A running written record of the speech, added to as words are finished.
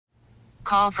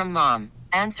call from mom.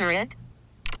 Answer it.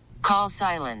 Call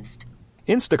silenced.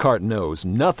 Instacart knows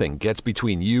nothing gets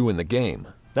between you and the game.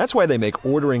 That's why they make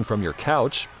ordering from your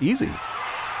couch easy.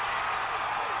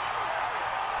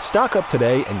 Stock up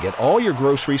today and get all your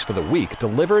groceries for the week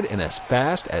delivered in as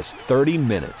fast as 30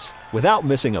 minutes without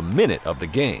missing a minute of the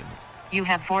game. You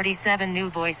have 47 new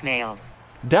voicemails.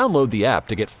 Download the app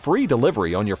to get free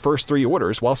delivery on your first 3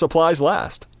 orders while supplies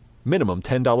last. Minimum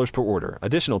 $10 per order.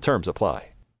 Additional terms apply.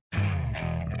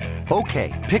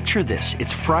 Okay, picture this.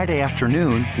 It's Friday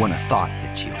afternoon when a thought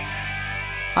hits you.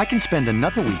 I can spend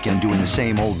another weekend doing the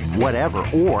same old whatever,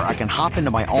 or I can hop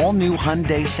into my all-new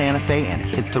Hyundai Santa Fe and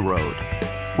hit the road.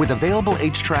 With available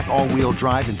H-Track all-wheel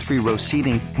drive and 3-row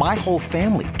seating, my whole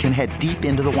family can head deep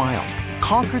into the wild.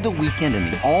 Conquer the weekend in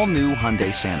the all-new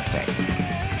Hyundai Santa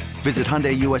Fe. Visit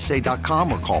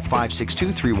HyundaiUSA.com or call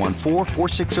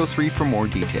 562-314-4603 for more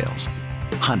details.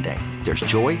 Hyundai, there's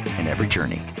joy in every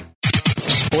journey.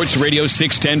 Sports Radio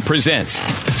 610 presents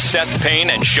Seth Payne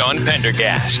and Sean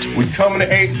Pendergast. We coming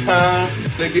to H-Town.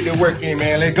 Let's get the work in,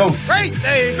 man. Let's go. Great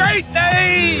day, great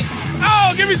day.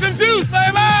 Oh, give me some juice,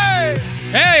 baby.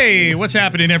 Hey, what's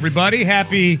happening, everybody?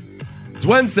 It's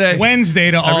Wednesday.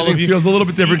 Wednesday to all of you. Everything feels a little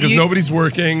bit different because nobody's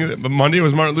working. Monday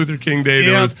was Martin Luther King Day.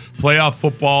 There was playoff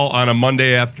football on a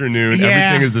Monday afternoon. Yeah.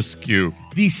 Everything is askew.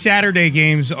 These Saturday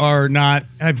games have not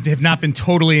been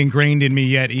totally ingrained in me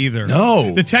yet either.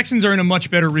 No. The Texans are in a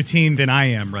much better routine than I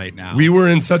am right now. We were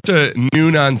in such a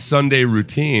noon on Sunday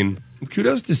routine.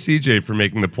 Kudos to CJ for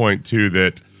making the point, too,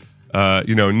 that,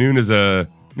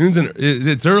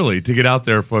 it's early to get out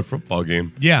there for a football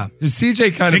game. Yeah.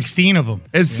 CJ 16 of them.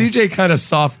 CJ kind of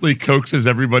softly coaxes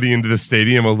everybody into the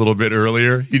stadium a little bit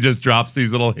earlier. He just drops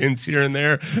these little hints here and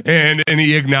there, and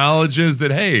he acknowledges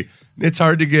that, hey, it's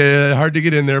hard to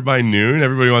get in there by noon.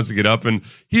 Everybody wants to get up, and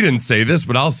he didn't say this,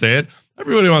 but I'll say it.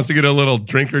 Everybody wants to get a little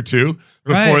drink or two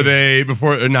before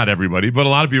not everybody, but a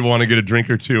lot of people want to get a drink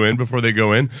or two in before they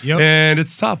go in. Yep. And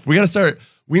it's tough. We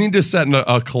need to set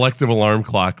a collective alarm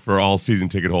clock for all season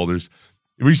ticket holders.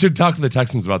 We should talk to the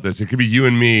Texans about this. It could be you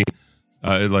and me,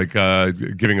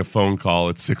 giving a phone call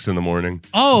at 6 a.m.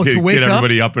 Oh, to wake get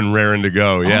everybody up and raring to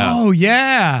go. Yeah. Oh,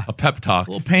 yeah. A pep talk.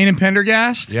 A little Payne and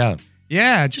Pendergast. Yeah.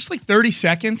 Yeah, just like 30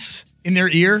 seconds in their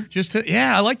ear.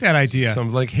 I like that idea. So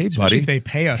I'm like, hey, especially buddy. if they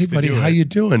pay us. Hey, buddy, how you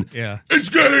doing? Yeah. It's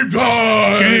game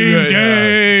time. Game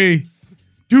day. Yeah.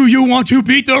 Do you want to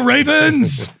beat the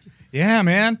Ravens? Yeah,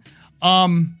 man.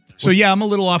 So yeah, I'm a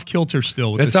little off kilter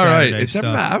still with That's the all right. Saturday stuff.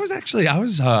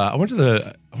 I went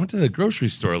to the grocery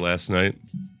store last night,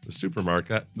 the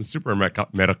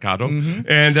supermercado, Mm-hmm.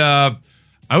 and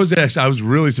I was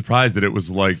really surprised that it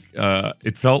was like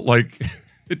it felt like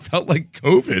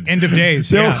COVID. End of days.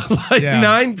 There were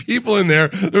 9 people in there.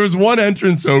 There was one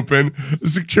entrance open, the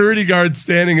security guard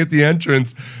standing at the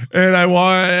entrance, and I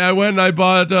went and I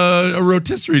bought a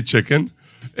rotisserie chicken.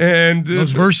 And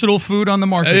most versatile food on the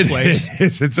marketplace.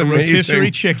 It's amazing.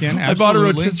 Rotisserie chicken. Absolutely. I bought a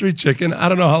rotisserie chicken. I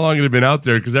don't know how long it had been out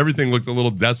there because everything looked a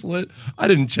little desolate. I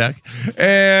didn't check,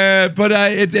 but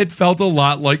it felt a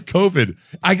lot like COVID.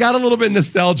 I got a little bit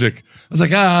nostalgic. I was like,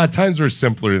 times were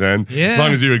simpler then. Yeah. As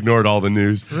long as you ignored all the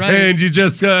news, right. And you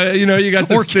just you got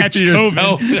to stick to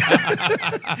yourself.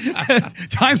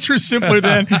 Times were simpler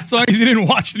then, as long as you didn't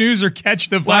watch the news or catch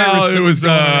the virus. Well, it was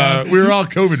we were all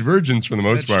COVID virgins for the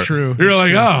most part. True. We were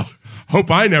like, hope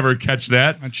I never catch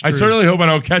that. I certainly hope I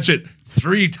don't catch it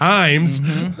 3 times.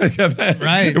 Mm-hmm.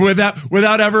 Right. And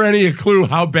without ever any clue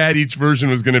how bad each version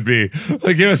was going to be.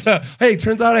 Like it was, hey,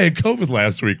 turns out I had COVID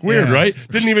last week. Weird, right?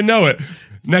 Didn't even know it.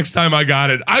 Next time I got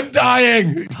it, I'm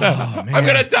dying. I'm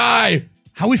going to die.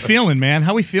 How we feeling, man?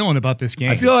 How we feeling about this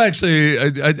game? I feel actually,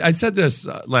 I said this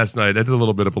last night. I did a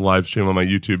little bit of a live stream on my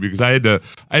YouTube because I had to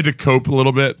cope a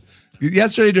little bit.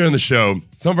 Yesterday during the show,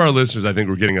 some of our listeners, I think,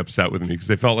 were getting upset with me because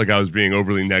they felt like I was being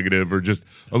overly negative or just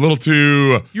a little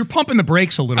too... You're pumping the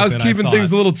brakes a little bit, I was keeping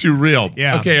things a little too real.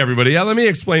 Yeah. Okay, everybody. Let me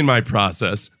explain my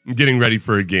process. I'm getting ready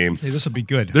for a game. Hey, this will be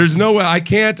good. There's no way. I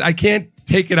can't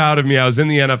take it out of me. I was in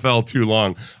the NFL too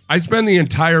long. I spend the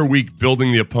entire week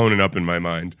building the opponent up in my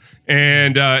mind.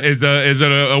 And as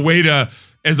a way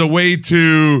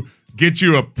to get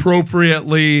you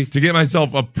appropriately, to get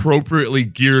myself appropriately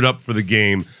geared up for the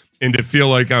game, and to feel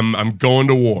like I'm going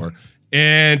to war.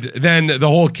 And then the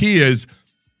whole key is,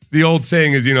 the old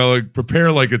saying is, like,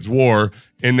 prepare like it's war,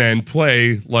 and then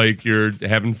play like you're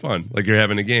having fun, like you're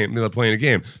having a game, playing a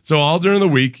game. So all during the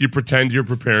week, you pretend you're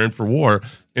preparing for war,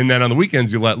 and then on the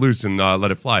weekends, you let loose and let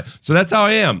it fly. So that's how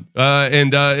I am. I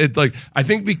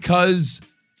think because,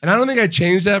 and I don't think I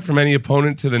changed that from any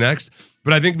opponent to the next,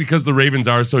 but I think because the Ravens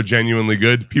are so genuinely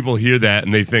good, people hear that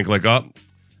and they think like, oh,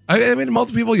 I mean,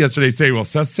 multiple people yesterday say, well,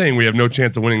 Seth's saying we have no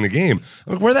chance of winning the game.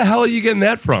 I'm like, where the hell are you getting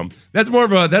that from? That's more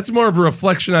of a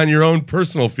reflection on your own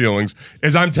personal feelings.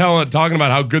 As I'm talking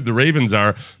about how good the Ravens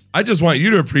are, I just want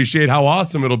you to appreciate how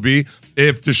awesome it'll be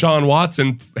if Deshaun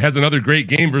Watson has another great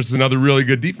game versus another really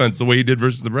good defense the way he did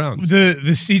versus the Browns. The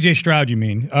CJ Stroud, you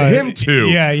mean? Him too.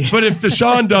 Yeah. But if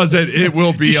Deshaun does it, it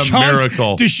will be a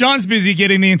miracle. Deshaun's busy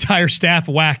getting the entire staff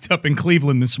whacked up in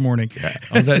Cleveland this morning. Yeah.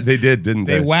 Oh, they did, didn't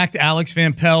they? They whacked Alex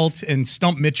Van Pelt and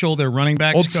Stump Mitchell, their running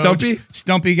backs Old coach. Stumpy?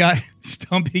 Stumpy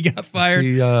got fired.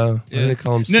 What do they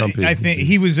call him? Stumpy? No, I think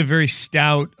he was a very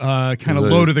stout, kind of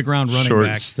low to the ground running short,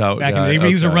 back. Stout back guy. in the day.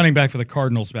 He was a Okay. running back for the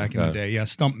Cardinals back in the day. Yeah,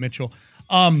 Stump Mitchell.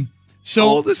 How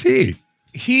old is he?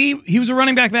 He was a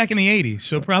running back in the 80s,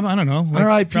 so probably, I don't know.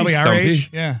 R.I.P. Probably our Stumpy. age.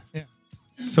 Yeah.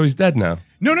 So he's dead now.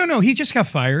 No. He just got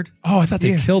fired. Oh, I thought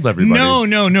they killed everybody. No.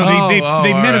 They all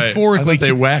metaphorically. right. I thought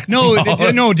they whacked No, them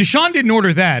all. no. Deshaun didn't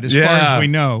order that, as far as we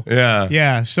know.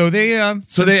 Yeah. So they.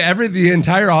 The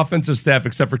entire offensive staff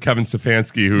except for Kevin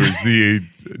Stefanski, who is the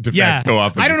de facto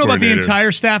offensive I don't know about the coordinator.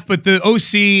 entire staff, but the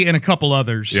OC and a couple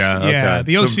others. Yeah, okay.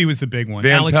 The So OC was the big one.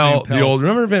 Van Alex Pelt, Van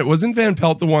Pelt. wasn't Van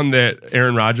Pelt the one that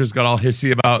Aaron Rodgers got all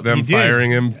hissy about them He did. firing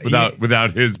him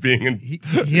without his being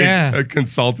a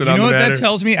consultant on the matter? You know what that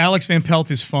tells me? Alex Van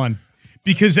Pelt is fun.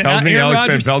 Because tells me Aaron Alex Van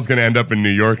Rodgers, Pelt's going to end up in New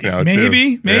York now,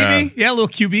 maybe. too. Yeah. Yeah, a little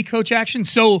QB coach action.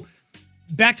 So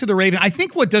back to the Raven. I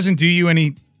think what doesn't do you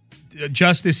any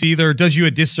justice either, does you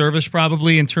a disservice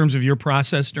probably in terms of your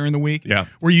process during the week. Yeah.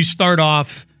 Where you start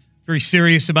off very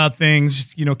serious about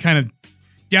things, kind of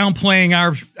downplaying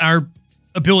our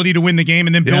ability to win the game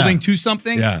and then building to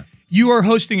something. Yeah. You are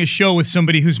hosting a show with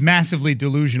somebody who's massively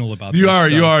delusional about this stuff.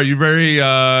 You are. You're very.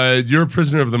 You're a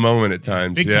prisoner of the moment at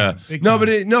times. Big yeah. time, big No,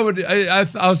 time. but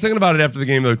I was thinking about it after the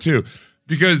game though too,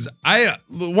 because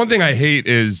one thing I hate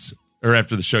is, or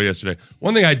after the show yesterday,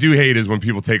 one thing I do hate is when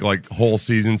people take like whole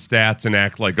season stats and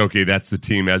act like, okay, that's the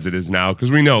team as it is now. Because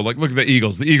we know, like, look at the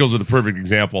Eagles. The Eagles are the perfect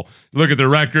example. Look at their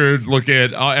record. Look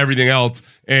at everything else,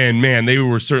 and man, they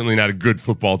were certainly not a good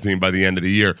football team by the end of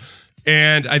the year.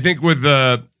 And I think with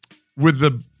the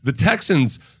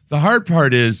Texans, the hard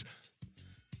part is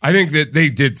I think that they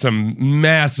did some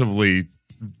massively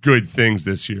good things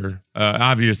this year.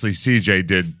 Obviously, CJ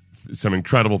did some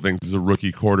incredible things as a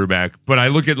rookie quarterback, but I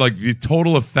look at like the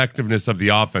total effectiveness of the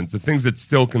offense. The things that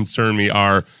still concern me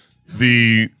are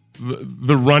the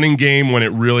running game when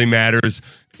it really matters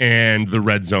and the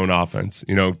red zone offense.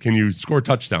 Can you score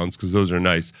touchdowns? Because those are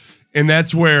nice. And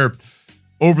that's where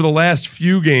over the last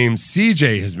few games,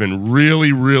 CJ has been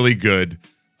really, really good.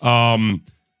 The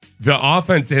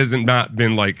offense hasn't not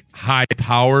been like high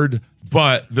powered,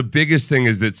 but the biggest thing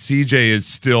is that CJ is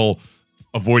still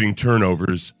avoiding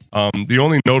turnovers. The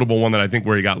only notable one that I think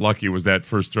where he got lucky was that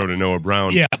first throw to Noah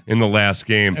Brown in the last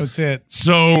game. That's it.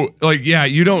 So,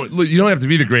 you don't have to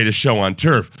be the greatest show on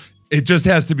turf. It just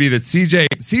has to be that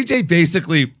CJ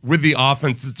basically, with the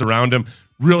offense that's around him,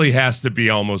 really has to be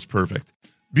almost perfect.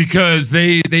 Because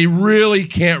they really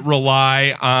can't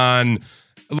rely on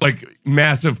like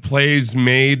massive plays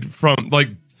made from like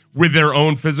with their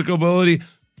own physical ability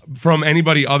from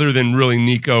anybody other than really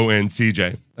Nico and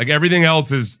CJ. Like everything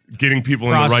else is getting people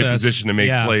in the right position to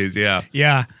make plays. Yeah.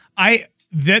 Yeah.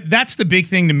 That's the big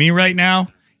thing to me right now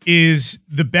is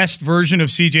the best version of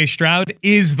CJ Stroud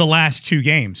is the last two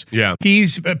games. Yeah.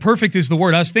 He's perfect is the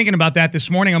word. I was thinking about that this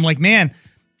morning. I'm like, man,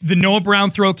 the Noah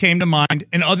Brown throw came to mind,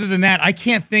 and other than that, I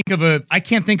can't think of a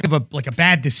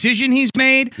bad decision he's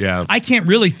made. Yeah. I can't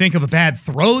really think of a bad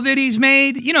throw that he's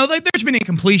made. Like there's been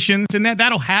incompletions, and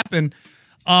that'll happen.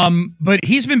 But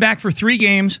he's been back for 3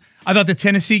 games. I thought the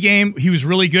Tennessee game, he was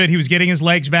really good. He was getting his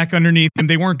legs back underneath him.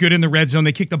 They weren't good in the red zone.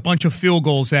 They kicked a bunch of field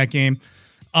goals that game.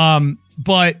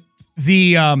 But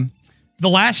the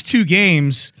last 2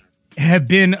 games have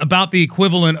been about the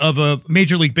equivalent of a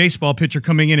Major League Baseball pitcher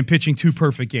coming in and pitching 2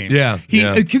 perfect games. Yeah.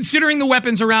 Considering the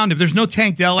weapons around him, there's no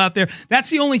Tank Dell out there. That's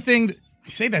the only thing. I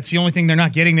say that's the only thing they're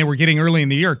not getting. They were getting early in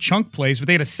the year chunk plays, but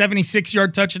they had a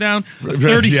 76-yard touchdown, a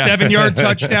 37-yard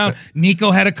touchdown.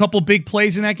 Nico had a couple big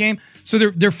plays in that game. So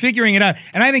they're figuring it out.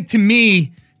 And I think to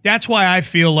me, that's why I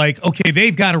feel like, okay,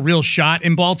 they've got a real shot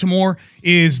in Baltimore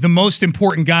is the most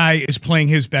important guy is playing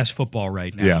his best football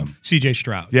right now. Yeah. CJ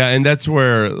Stroud. Yeah, and that's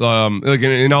where,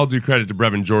 and I'll do credit to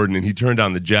Brevin Jordan, and he turned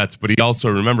on the Jets, but he also,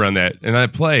 remember on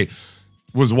that play,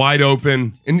 was wide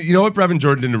open. And you know what? Brevin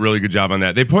Jordan did a really good job on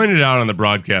that. They pointed it out on the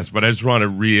broadcast, but I just want to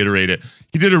reiterate it.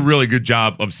 He did a really good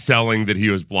job of selling that he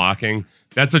was blocking.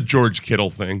 That's a George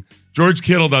Kittle thing. George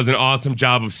Kittle does an awesome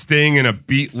job of staying in a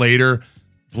beat later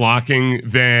blocking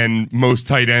than most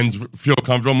tight ends feel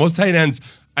comfortable. Most tight ends,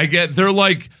 they're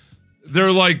like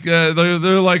they're like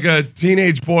a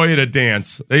teenage boy at a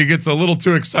dance. He gets a little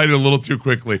too excited a little too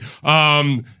quickly.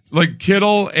 Like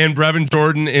Kittle and Brevin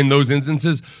Jordan in those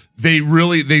instances, they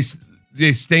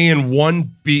stay in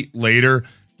one beat later.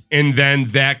 And then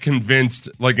that convinced,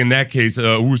 like in that case,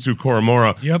 Owusu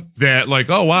Koromora, that like,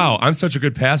 oh, wow, I'm such a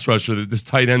good pass rusher that this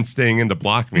tight end's staying in to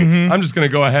block me. I'm just going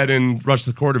to go ahead and rush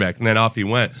the quarterback. And then off he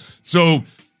went. So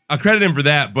I credit him for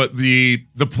that. But the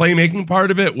playmaking part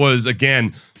of it was,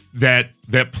 again, that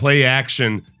play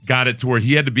action got it to where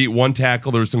he had to beat one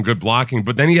tackle. There was some good blocking,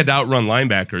 but then he had to outrun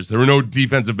linebackers. There were no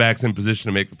defensive backs in position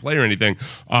to make the play or anything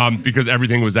because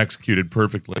everything was executed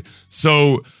perfectly.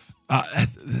 So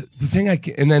the thing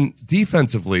and then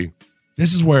defensively,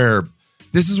 this is where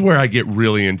I get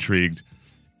really intrigued,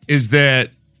 is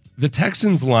that the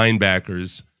Texans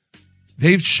linebackers,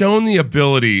 they've shown the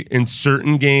ability in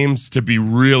certain games to be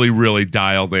really, really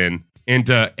dialed in and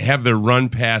to have their run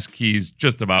pass keys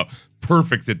just about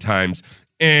perfect at times.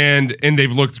 And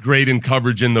they've looked great in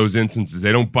coverage in those instances.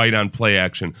 They don't bite on play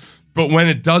action. But when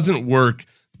it doesn't work,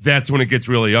 that's when it gets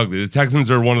really ugly. The Texans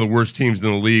are one of the worst teams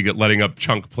in the league at letting up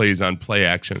chunk plays on play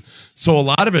action. So a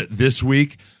lot of it this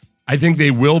week, I think they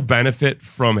will benefit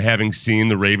from having seen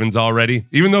the Ravens already.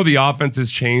 Even though the offense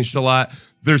has changed a lot,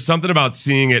 there's something about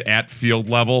seeing it at field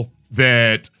level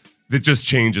that just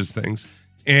changes things.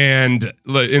 And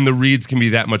the reads can be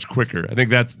that much quicker. I think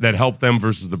that helped them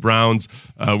versus the Browns.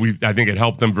 I think it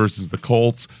helped them versus the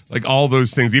Colts. Like all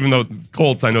those things, even though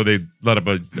Colts, I know they let up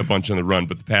a bunch on the run,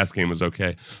 but the pass game was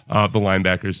okay. The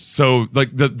linebackers. So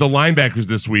like the linebackers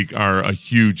this week are a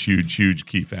huge, huge, huge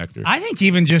key factor. I think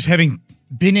even just having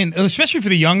been in, especially for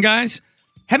the young guys,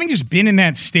 having just been in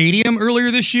that stadium earlier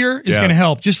this year is going to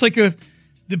help. Just like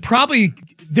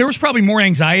there was probably more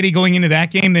anxiety going into that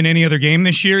game than any other game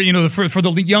this year. You know, for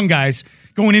the young guys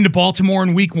going into Baltimore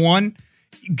in week 1,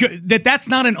 that's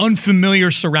not an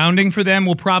unfamiliar surrounding for them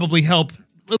will probably help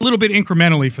a little bit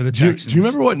incrementally for the Texans. Do you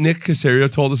remember what Nick Caserio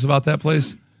told us about that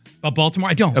place? About Baltimore?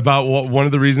 I don't. About one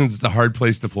of the reasons it's a hard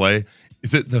place to play.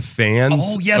 Is it the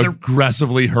fans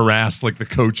aggressively harass like the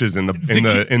coaches in the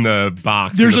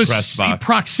box? There's in the press box.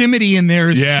 Proximity in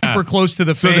there is super close to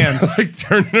the fans. They're like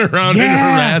turning around and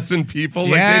harassing people.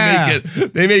 Like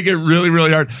they make it really,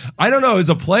 really hard. I don't know. As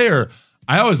a player,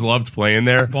 I always loved playing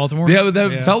there. Baltimore? Yeah,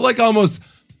 that felt like almost.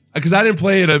 Because I didn't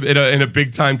play in a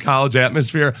big time college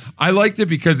atmosphere. I liked it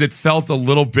because it felt a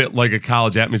little bit like a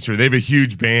college atmosphere. They have a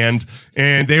huge band,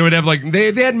 and they would have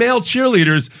they had male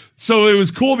cheerleaders, so it was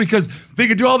cool because they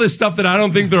could do all this stuff that I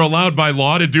don't think they're allowed by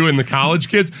law to do in the college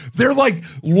kids. They're like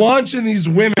launching these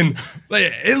women.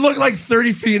 It looked like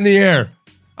 30 feet in the air.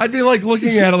 I'd be like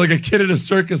looking at it like a kid at a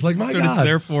circus, like, my That's God. what it's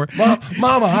there for.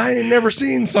 Mama, I ain't never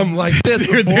seen something like this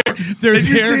before. Did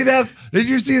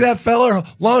you see that fella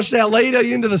launch that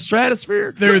lady into the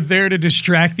stratosphere? They're there to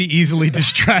distract the easily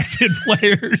distracted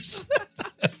players.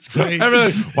 That's great.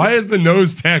 Why is the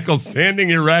nose tackle standing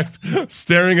erect,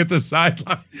 staring at the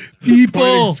sideline? People.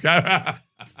 All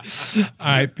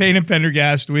right, Payne and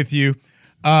Pendergast with you.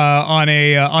 On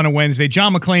a Wednesday.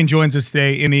 John McClain joins us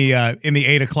today in the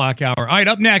 8 o'clock hour. All right,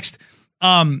 up next,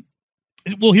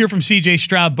 we'll hear from CJ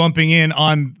Stroud bumping in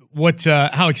on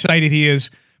how excited he is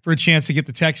for a chance to get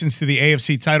the Texans to the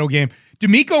AFC title game.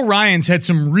 D'Amico Ryans had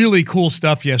some really cool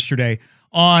stuff yesterday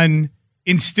on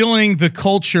instilling the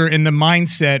culture and the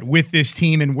mindset with this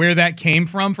team and where that came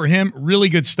from for him. Really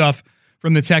good stuff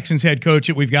from the Texans head coach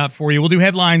that we've got for you. We'll do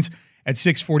headlines at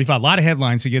 6:45. A lot of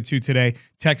headlines to get to today,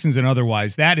 Texans and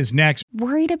otherwise. That is next.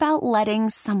 Worried about letting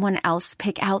someone else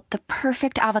pick out the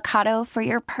perfect avocado for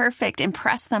your perfect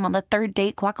impress them on the third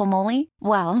date guacamole?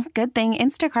 Well, good thing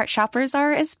Instacart shoppers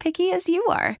are as picky as you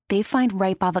are. They find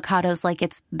ripe avocados like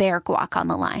it's their guac on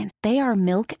the line. They are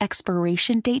milk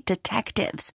expiration date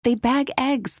detectives. They bag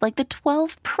eggs like the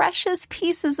 12 precious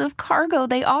pieces of cargo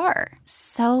they are.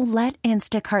 So let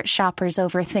Instacart shoppers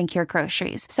overthink your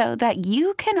groceries so that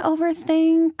you can overthink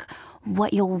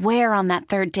what you'll wear on that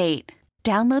third date.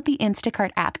 Download the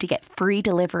Instacart app to get free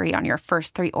delivery on your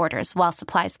first 3 orders while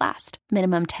supplies last.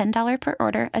 Minimum $10 per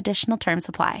order. Additional terms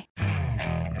apply.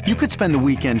 You could spend the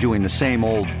weekend doing the same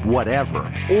old whatever,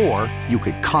 or you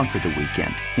could conquer the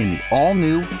weekend in the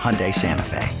all-new Hyundai Santa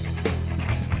Fe.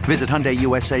 Visit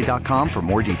HyundaiUSA.com for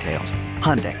more details.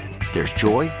 Hyundai, there's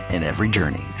joy in every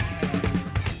journey.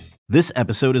 This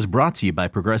episode is brought to you by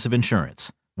Progressive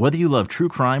Insurance. Whether you love true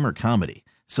crime or comedy,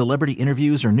 celebrity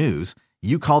interviews or news,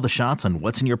 you call the shots on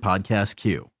what's in your podcast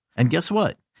queue. And guess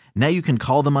what? Now you can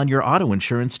call them on your auto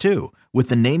insurance too with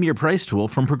the Name Your Price tool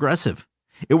from Progressive.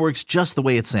 It works just the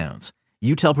way it sounds.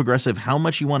 You tell Progressive how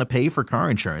much you want to pay for car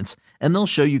insurance, and they'll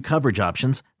show you coverage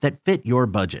options that fit your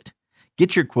budget.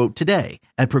 Get your quote today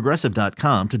at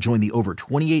Progressive.com to join the over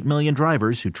 28 million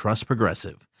drivers who trust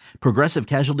Progressive. Progressive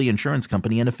Casualty Insurance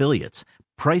Company and Affiliates.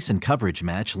 Price and coverage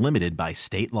match limited by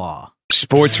state law.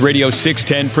 Sports Radio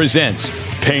 610 presents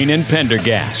Payne and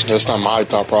Pendergast. That's not my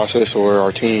thought process or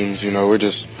our team's. We're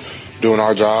just doing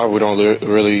our job. We don't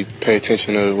really pay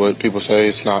attention to what people say.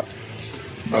 It's not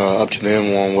up to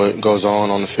them on what goes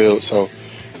on the field. So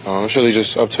it's really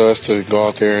just up to us to go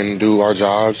out there and do our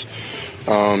jobs.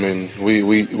 And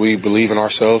we believe in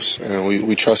ourselves, and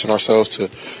we trust in ourselves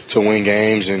to win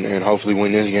games and hopefully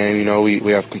win this game.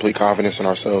 We have complete confidence in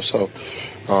ourselves. So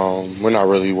we're not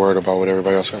really worried about what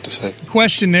everybody else got to say. The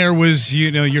question there was,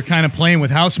 you're kind of playing with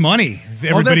house money.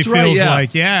 Everybody feels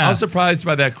like, I was surprised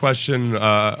by that question.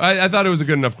 I thought it was a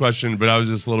good enough question, but I was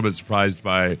just a little bit surprised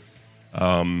by.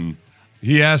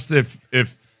 He asked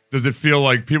if does it feel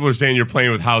like people are saying you're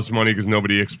playing with house money because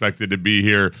nobody expected to be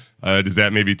here? Does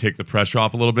that maybe take the pressure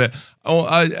off a little bit?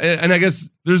 And I guess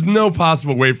there's no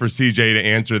possible way for CJ to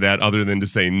answer that other than to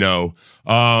say no.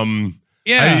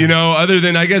 Other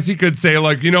than I guess he could say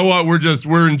like, you know what,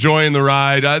 we're enjoying the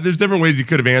ride. There's different ways he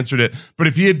could have answered it. But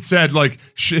if he had said like,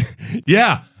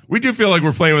 yeah, we do feel like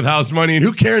we're playing with house money, and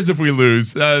who cares if we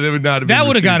lose? That would not have been. That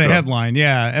would have got a headline,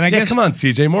 yeah. And I guess come on,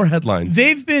 CJ, more headlines.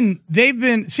 They've been.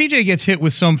 CJ gets hit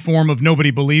with some form of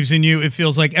nobody believes in you. It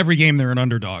feels like every game they're an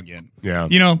underdog in. Yeah,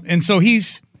 and so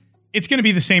it's going to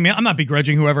be the same. I'm not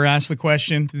begrudging whoever asked the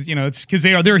question. It's because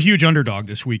they're a huge underdog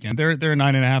this weekend. They're a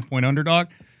 9.5 point underdog,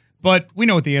 but we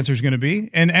know what the answer is going to be.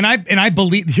 And I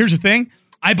believe. Here's the thing.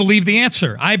 I believe the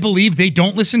answer. I believe they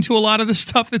don't listen to a lot of the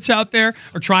stuff that's out there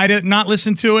or try to not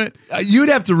listen to it. You'd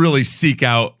have to really seek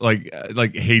out like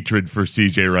hatred for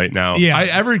CJ right now. Yeah.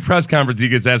 Every press conference he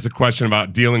gets asked a question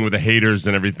about dealing with the haters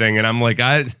and everything. And I'm like,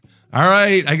 all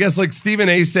right, I guess like Stephen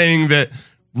A saying that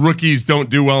rookies don't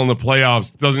do well in the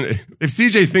playoffs doesn't. If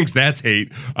CJ thinks that's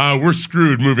hate, we're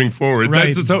screwed moving forward.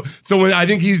 Right. So when I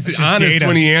think he's honest data.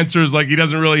 when he answers, like he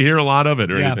doesn't really hear a lot of it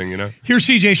or anything. Here's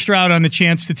CJ Stroud on the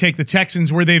chance to take the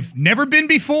Texans where they've never been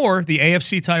before, the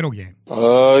AFC title game.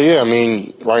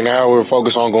 Right now we're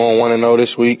focused on going 1-0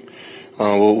 this week.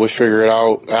 We'll figure it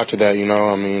out after that.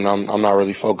 I'm not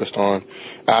really focused on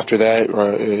after that.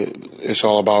 It's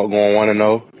all about going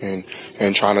 1-0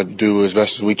 and trying to do as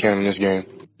best as we can in this game.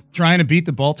 Trying to beat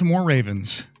the Baltimore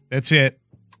Ravens. That's it.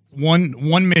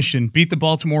 One mission, beat the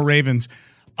Baltimore Ravens.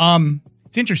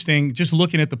 It's interesting, just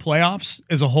looking at the playoffs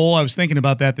as a whole, I was thinking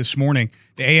about that this morning,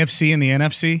 the AFC and the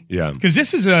NFC. Yeah. Because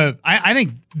this is I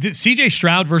think CJ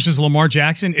Stroud versus Lamar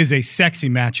Jackson is a sexy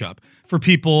matchup for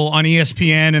people on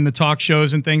ESPN and the talk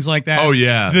shows and things like that. Oh,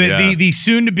 yeah. The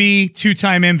soon-to-be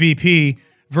two-time MVP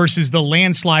versus the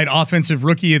landslide offensive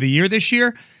rookie of the year this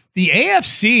year. The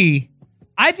AFC,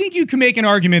 I think you can make an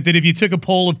argument that if you took a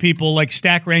poll of people like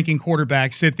stack ranking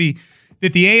quarterbacks, that the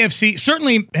AFC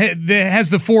certainly has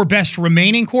the four best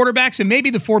remaining quarterbacks and maybe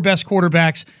the four best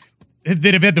quarterbacks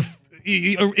that have had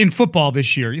in football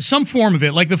this year. Some form of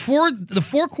it. Like the four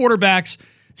quarterbacks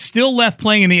still left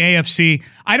playing in the AFC.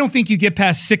 I don't think you get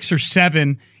past 6 or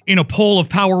 7 in a poll of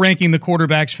power ranking the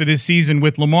quarterbacks for this season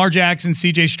with Lamar Jackson,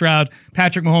 CJ Stroud,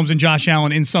 Patrick Mahomes, and Josh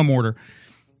Allen in some order.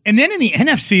 And then in the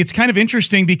NFC, it's kind of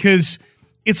interesting because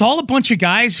it's all a bunch of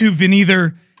guys who've been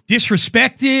either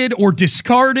disrespected or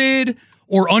discarded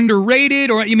or underrated.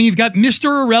 You've got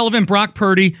Mr. Irrelevant Brock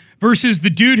Purdy versus the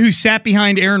dude who sat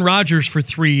behind Aaron Rodgers for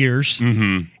 3 years.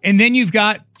 Mm-hmm. And then you've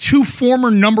got 2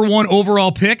 former number 1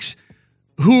 overall picks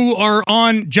who are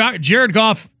on Jared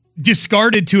Goff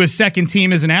discarded to a second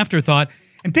team as an afterthought.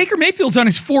 And Baker Mayfield's on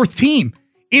his 4th team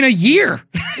in a year,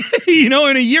 in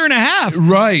a year and a half.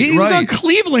 Right, He was on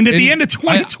Cleveland at the end of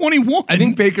 2021. I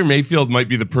think Baker Mayfield might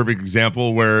be the perfect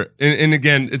example where, and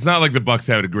again, it's not like the Bucs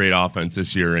had a great offense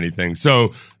this year or anything.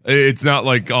 So it's not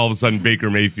like all of a sudden Baker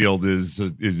Mayfield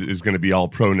is going to be all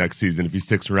pro next season if he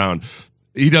sticks around.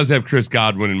 He does have Chris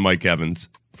Godwin and Mike Evans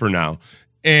for now.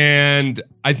 And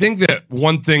I think that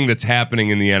one thing that's happening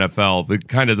in the NFL,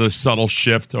 the subtle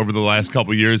shift over the last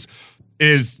couple of years,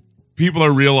 is people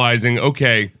are realizing,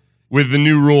 okay, with the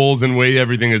new rules and way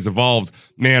everything has evolved,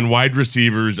 man, wide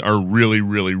receivers are really,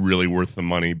 really, really worth the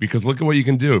money because look at what you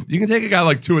can do. You can take a guy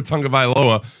like Tua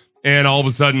Tagovailoa and all of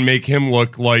a sudden make him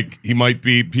look like he might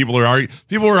be. People were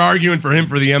arguing for him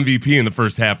for the MVP in the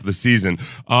first half of the season,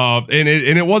 and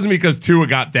it wasn't because Tua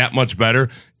got that much better.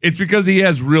 It's because he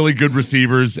has really good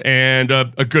receivers and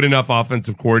a good enough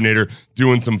offensive coordinator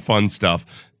doing some fun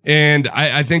stuff. And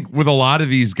I think with a lot of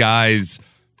these guys,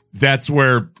 that's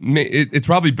where it's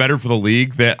probably better for the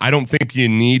league that I don't think you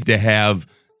need to have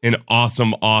an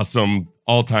awesome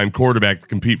all-time quarterback to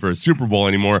compete for a Super Bowl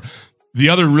anymore. The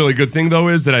other really good thing, though,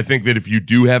 is that I think that if you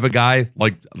do have a guy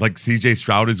like C.J.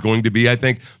 Stroud is going to be, I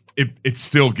think it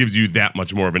still gives you that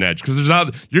much more of an edge because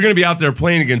you're going to be out there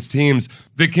playing against teams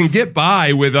that can get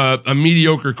by with a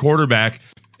mediocre quarterback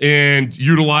and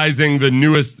utilizing the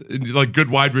newest, like, good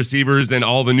wide receivers and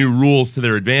all the new rules to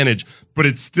their advantage, but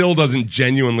it still doesn't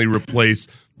genuinely replace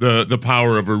the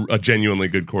power of a genuinely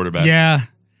good quarterback. Yeah.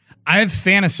 I've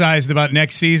fantasized about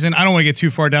next season. I don't want to get too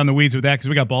far down the weeds with that because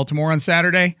we got Baltimore on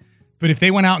Saturday. But if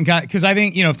they went out and got, because I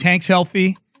think, if Tank's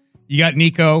healthy, you got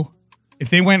Nico.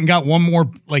 If they went and got one more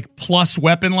like plus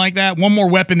weapon like that, one more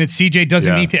weapon that CJ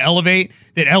doesn't need to elevate,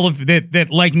 that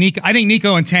like Nico, I think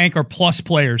Nico and Tank are plus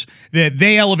players that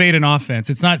they elevate an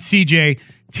offense. It's not CJ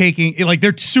taking, like,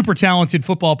 they're super talented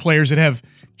football players that have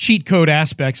cheat code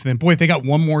aspects to them. Boy, if they got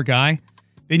one more guy,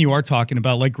 then you are talking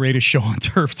about like greatest show on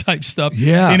turf type stuff.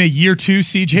 Yeah. In a year 2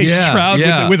 CJ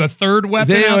Stroud with a third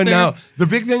weapon out there. Now, the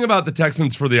big thing about the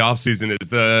Texans for the offseason is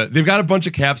they've got a bunch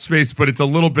of cap space, but it's a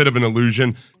little bit of an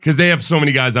illusion because they have so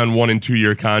many guys on 1 and 2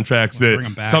 year contracts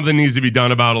that something needs to be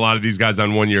done about a lot of these guys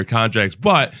on 1 year contracts.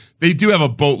 But they do have a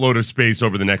boatload of space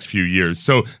over the next few years.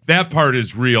 So that part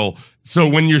is real. So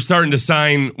when you're starting to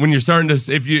sign,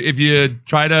 if you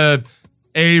try to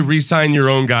re-sign your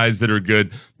own guys that are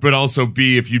good, but also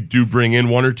B, if you do bring in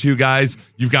 1 or 2 guys,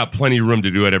 you've got plenty of room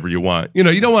to do whatever you want. You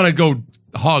don't want to go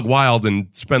hog wild and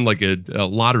spend like a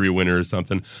lottery winner or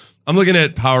something. I'm looking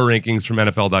at power rankings from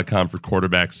NFL.com for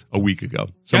quarterbacks a week ago.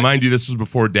 So mind you, this was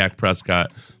before Dak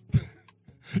Prescott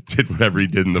did whatever he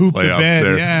did in the playoffs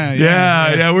there.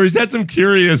 Yeah, where he's had some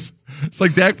curious. It's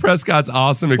like Dak Prescott's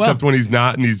awesome except when he's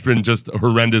not, and he's been just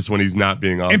horrendous when he's not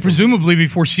being awesome. And presumably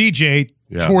before CJ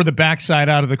tore the backside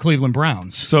out of the Cleveland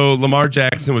Browns. So Lamar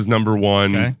Jackson was number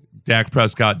 1. Okay. Dak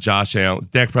Prescott, Josh Allen.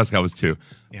 Dak Prescott was 2.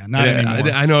 Yeah, not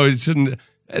anymore. I know it shouldn't.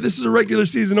 This is a regular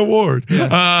season award.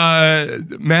 Yeah.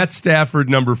 Matt Stafford,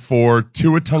 number 4.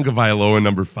 Tua Tagovailoa,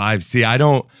 number 5. See,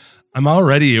 I'm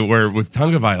already where with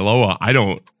Tagovailoa, I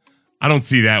don't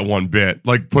see that one bit,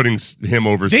 like putting him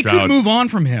over Stroud. They could move on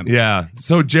from him. Yeah.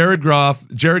 So Jared Goff,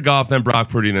 then Brock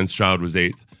Purdy, then Stroud was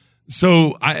 8th.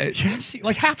 So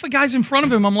like half the guys in front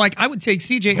of him, I'm like, I would take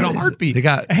CJ in a heartbeat. They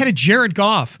got ahead of Jared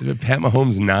Goff. Pat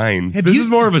Mahomes 9. This is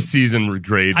more of a season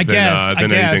grade than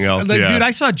anything else. Like, dude,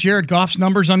 I saw Jared Goff's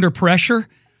numbers under pressure.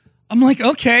 I'm like,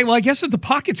 okay, well, I guess if the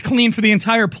pocket's clean for the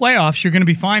entire playoffs, you're going to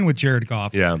be fine with Jared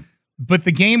Goff. Yeah. But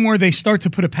the game where they start to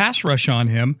put a pass rush on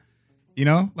him,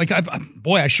 like,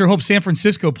 I sure hope San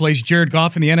Francisco plays Jared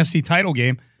Goff in the NFC title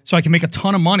game so I can make a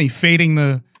ton of money fading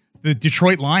the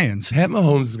Detroit Lions. Pat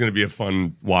Mahomes is going to be a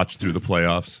fun watch through the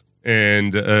playoffs.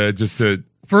 And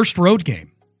first road game.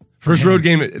 First road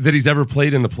game that he's ever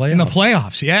played in the playoffs. In the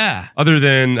playoffs, yeah. Other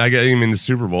than, the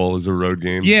Super Bowl is a road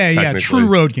game. Yeah, true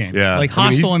road game. Yeah. Like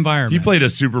hostile environment. He played a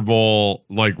Super Bowl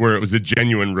like where it was a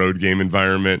genuine road game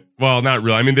environment. Well, not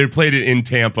really. They played it in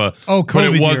Tampa. Oh, COVID but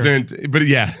it wasn't. Year. But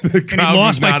yeah, the crowd and he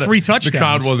lost by 3 touchdowns. The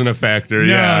crowd wasn't a factor.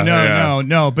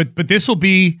 No. But this will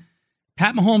be.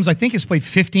 Pat Mahomes, I think, has played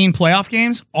 15 playoff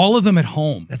games, all of them at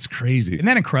home. That's crazy. Isn't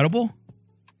that incredible?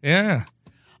 Yeah.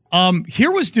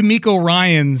 Here was D'Amico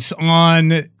Ryans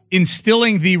on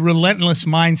instilling the relentless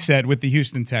mindset with the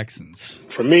Houston Texans.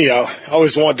 For me, I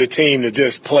always want the team to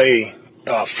just play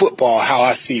football how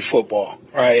I see football,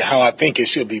 right? How I think it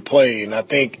should be played. And I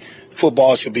think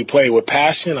football should be played with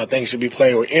passion. I think it should be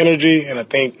played with energy. And I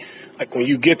think, like, when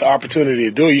you get the opportunity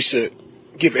to do it, you should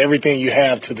give everything you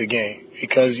have to the game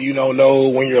because you don't know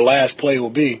when your last play will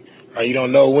be, right? You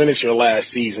don't know when it's your last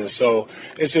season. So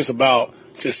it's just about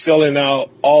just selling out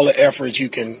all the efforts you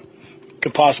can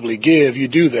possibly give. You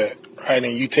do that, right?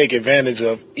 And you take advantage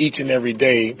of each and every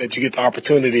day that you get the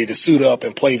opportunity to suit up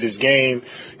and play this game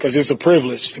because it's a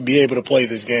privilege to be able to play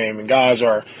this game. And guys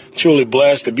are truly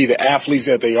blessed to be the athletes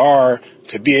that they are,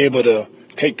 to be able to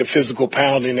take the physical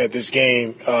pounding at this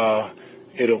game.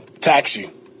 It'll tax you,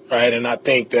 right? And I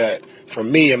think that for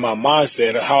me and my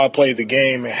mindset of how I play the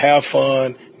game and have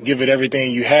fun, give it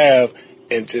everything you have,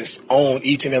 and just own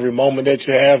each and every moment that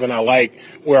you have. And I like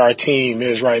where our team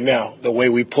is right now. The way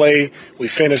we play, we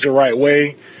finish the right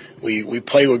way. We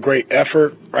play with great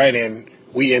effort, right? And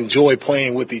we enjoy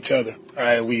playing with each other,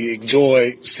 right? We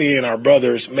enjoy seeing our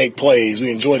brothers make plays.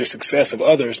 We enjoy the success of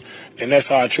others. And that's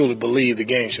how I truly believe the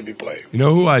game should be played. You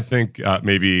know who I think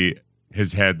maybe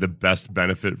has had the best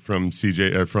benefit from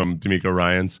from D'Amico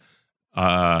Ryans?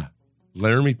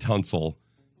 Laramie Tunsil.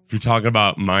 If you're talking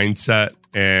about mindset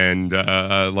and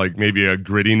like maybe a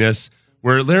grittiness,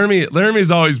 where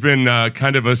Laramie's always been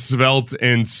kind of a svelte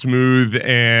and smooth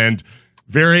and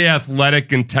very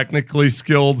athletic and technically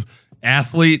skilled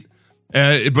athlete,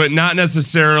 but not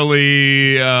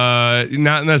necessarily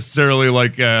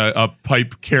like a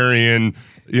pipe carrying,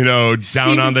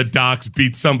 down on the docks,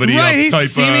 beat somebody up. He's type,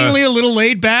 seemingly a little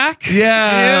laid back.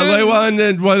 Yeah.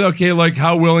 Like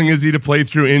how willing is he to play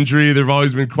through injury? There've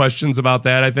always been questions about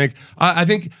that. I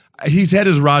think he's had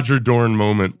his Roger Dorn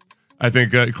moment. I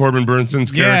think Corbin Burnsen's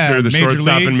character, the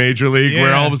shortstop in Major League,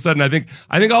 where all of a sudden I think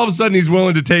all of a sudden he's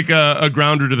willing to take a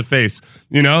grounder to the face.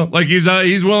 Like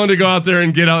he's willing to go out there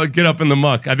and get up in the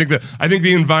muck. I think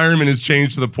the environment has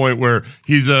changed to the point where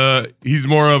he's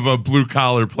more of a blue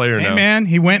collar player now. Hey man,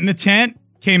 he went in the tent,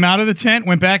 came out of the tent,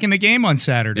 went back in the game on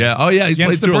Saturday. Yeah. Oh yeah, he's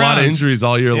played through a lot of injuries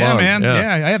all year long. Yeah, man.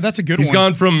 Yeah, that's a good one. He's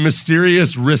gone from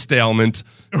mysterious wrist ailment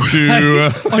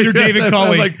to under David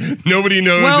Culley. Like nobody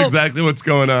knows exactly what's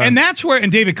going on. And that's where,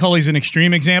 and David Culley's an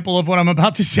extreme example of what I'm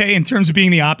about to say in terms of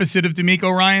being the opposite of D'Amico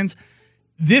Ryans.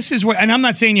 This is where, and I'm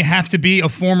not saying you have to be a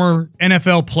former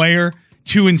NFL player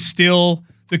to instill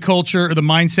the culture or the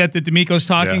mindset that D'Amico's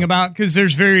talking about, because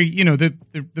there's the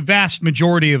vast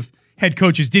majority of head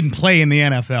coaches didn't play in the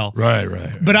NFL. Right.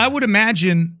 But I would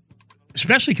imagine,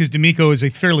 especially because D'Amico is a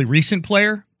fairly recent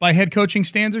player by head coaching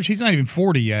standards, he's not even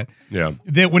 40 yet. Yeah.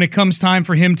 That when it comes time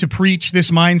for him to preach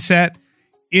this mindset,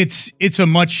 it's a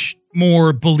much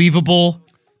more believable,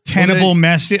 tenable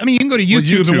message. I mean, you can go to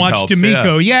YouTube and watch helps,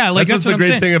 D'Amico. Yeah, like that's what the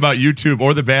great thing about YouTube,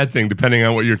 or the bad thing, depending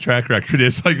on what your track record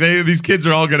is. Like these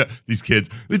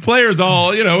players all,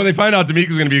 when they find out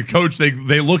D'Amico's going to be a coach, they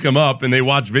look him up and they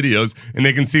watch videos and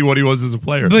they can see what he was as a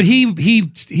player. But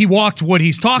he walked what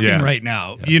he's talking right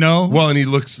now. Well, and he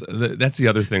looks. That's the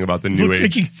other thing about the new age. Looks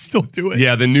like he can still do it.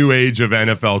 Yeah, the new age of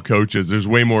NFL coaches. There's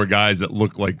way more guys that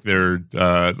look like they're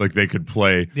like they could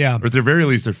play. Yeah, or at the very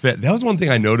least they're fit. That was one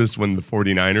thing I noticed when the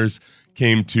 49ers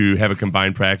came to have a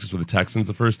combined practice with the Texans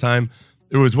the first time.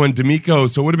 It was when D'Amico,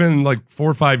 so it would have been like 4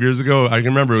 or 5 years ago. I can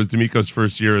remember it was D'Amico's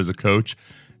first year as a coach.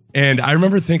 And I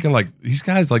remember thinking, like, these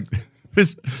guys, like,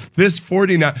 if this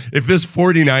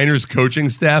 49ers coaching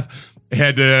staff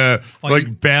had to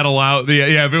like battle out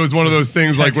if it was one of those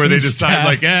things like where they decide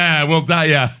like we'll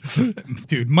die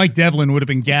dude, Mike Devlin would have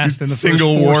been gassed in the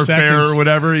single first 4 warfare seconds. or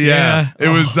whatever. It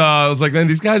was I was like, man,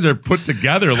 these guys are put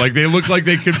together, like they look like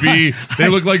they could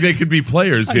be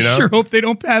players. I sure hope they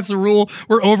don't pass a rule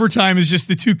where overtime is just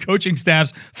the two coaching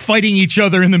staffs fighting each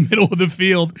other in the middle of the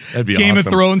field. That'd be Game awesome.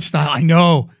 of Thrones style. I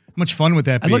know how much fun would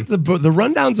that be? I like the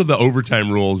rundowns of the overtime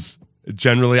rules.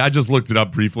 Generally, I just looked it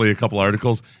up briefly, a couple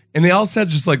articles, and they all said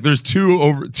just like there's two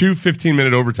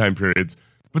 15-minute overtime periods,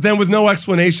 but then with no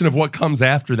explanation of what comes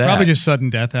after that. Probably just sudden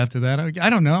death after that.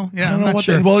 I don't know. Yeah, I'm not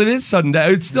sure. Well, it is sudden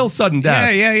death. It's still sudden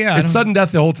death. Yeah. It's sudden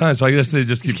death the whole time, so I guess they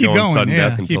just keep going sudden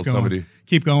death until somebody...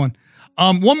 Keep going.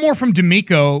 One more from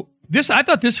D'Amico. I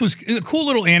thought this was a cool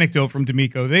little anecdote from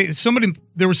D'Amico.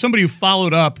 There was somebody who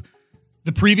followed up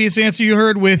the previous answer you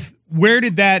heard with, where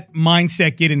did that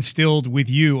mindset get instilled with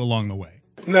you along the way?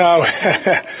 No,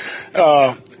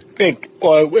 I think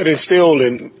it instilled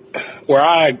in where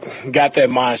I got that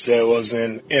mindset was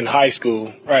in high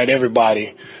school, right?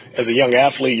 Everybody, as a young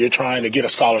athlete, you're trying to get a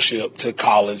scholarship to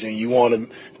college and you want to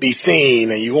be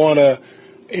seen and you want to,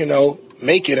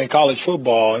 make it in college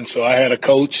football. And so I had a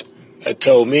coach that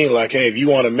told me, like, hey, if you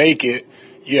want to make it,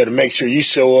 you got to make sure you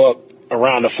show up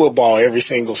around the football every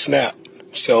single snap.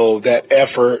 So that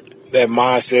effort, that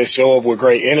mindset, show up with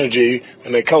great energy.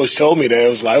 When the coach told me that, it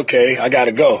was like, okay, I got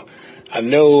to go. I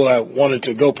know I wanted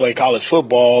to go play college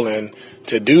football, and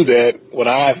to do that, what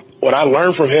I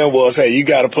learned from him was, hey, you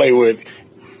got to play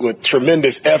with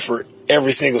tremendous effort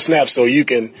every single snap so you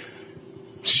can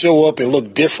show up and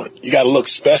look different. You got to look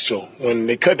special. When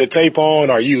they cut the tape on,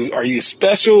 are you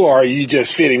special, or are you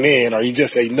just fitting in? Are you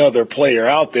just another player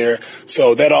out there?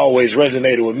 So that always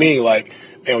resonated with me, like,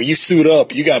 and when you suit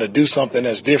up, you got to do something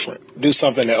that's different. Do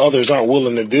something that others aren't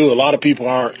willing to do. A lot of people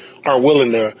aren't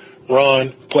willing to run,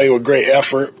 play with great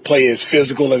effort, play as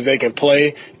physical as they can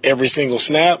play every single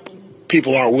snap.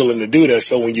 People aren't willing to do that.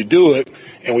 So when you do it,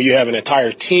 and when you have an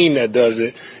entire team that does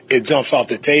it, it jumps off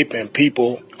the tape, and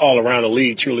people all around the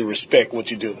league truly respect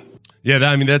what you do. Yeah,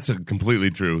 that's completely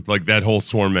true. Like that whole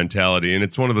swarm mentality, and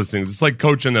it's one of those things. It's like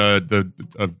coaching a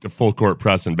full court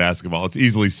press in basketball. It's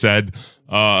easily said,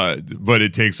 but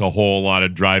it takes a whole lot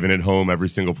of driving it home every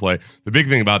single play. The big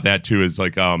thing about that too is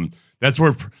like that's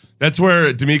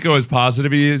where D'Amico, as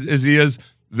positive as he is,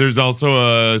 there's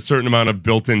also a certain amount of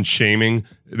built-in shaming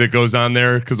that goes on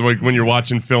there, because like when you're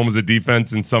watching film as a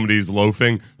defense and somebody's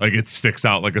loafing, like it sticks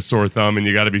out like a sore thumb, and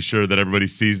you got to be sure that everybody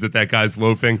sees that guy's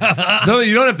loafing. So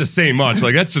you don't have to say much.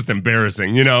 Like that's just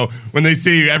embarrassing, when they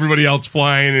see everybody else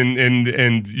flying and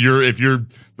if you're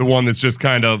the one that's just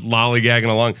kind of lollygagging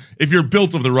along. If you're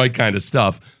built of the right kind of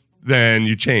stuff, then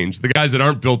you change. The guys that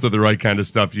aren't built to the right kind of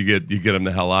stuff, you get them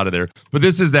the hell out of there. But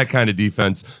this is that kind of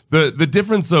defense. The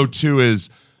difference, though, too, is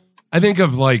I think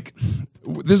of like,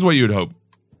 this is what you would hope.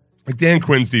 Like Dan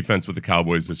Quinn's defense with the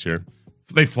Cowboys this year.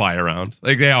 They fly around.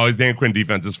 Like Dan Quinn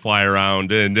defenses fly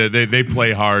around, and they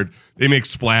play hard. They make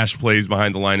splash plays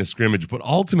behind the line of scrimmage. But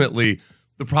ultimately,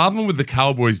 the problem with the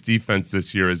Cowboys defense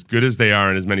this year, as good as they are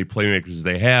and as many playmakers as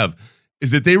they have,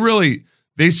 is that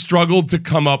they struggled to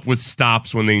come up with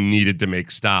stops when they needed to make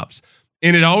stops.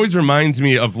 And it always reminds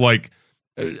me of like,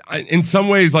 in some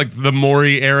ways, like the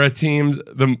Morey era teams,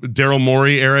 the Daryl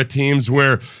Morey era teams,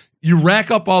 where you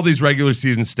rack up all these regular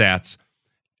season stats.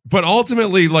 But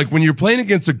ultimately, like when you're playing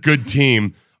against a good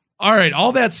team, all right,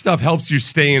 all that stuff helps you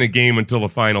stay in a game until the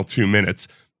final 2 minutes.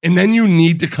 And then you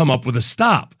need to come up with a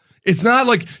stop. It's not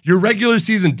like your regular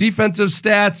season defensive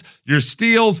stats, your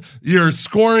steals, your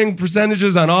scoring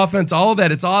percentages on offense, all of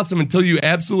that. It's awesome until you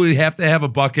absolutely have to have a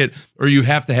bucket or you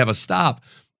have to have a stop.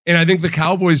 And I think the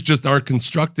Cowboys just aren't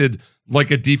constructed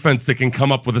like a defense that can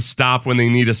come up with a stop when they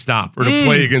need a stop or to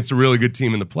play against a really good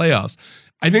team in the playoffs.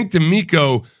 I think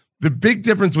DeMeco, the big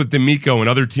difference with DeMeco and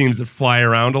other teams that fly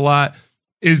around a lot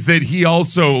is that he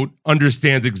also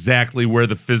understands exactly where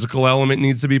the physical element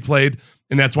needs to be played.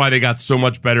 And that's why they got so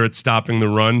much better at stopping the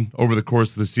run over the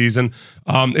course of the season.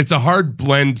 It's a hard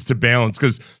blend to balance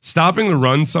because stopping the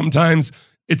run sometimes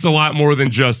it's a lot more than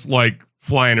just like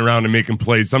flying around and making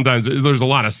plays. Sometimes there's a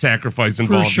lot of sacrifice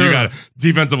involved. For sure. You got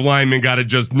defensive linemen got to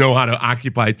just know how to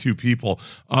occupy two people.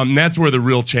 That's where the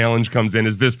real challenge comes in.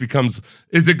 Is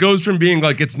it goes from being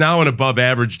like it's now an above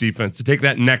average defense to take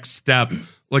that next step.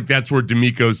 Like that's where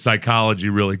DeMeco's psychology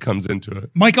really comes into it.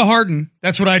 Micah Harden.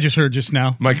 That's what I just heard just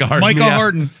now. Micah Harden.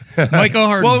 Micah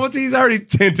Harden. Well, he's already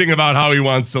hinting about how he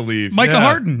wants to leave. Micah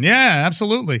Harden. Yeah,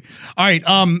 absolutely. All right.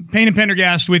 Payne and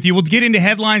Pendergast with you. We'll get into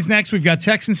headlines next. We've got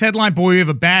Texans headline. Boy, we have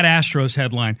a bad Astros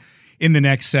headline in the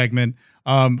next segment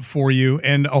for you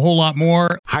and a whole lot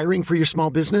more. Hiring for your small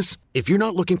business? If you're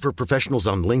not looking for professionals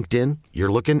on LinkedIn,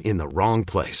 you're looking in the wrong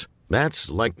place.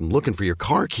 That's like looking for your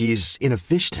car keys in a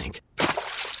fish tank.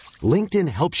 LinkedIn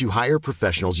helps you hire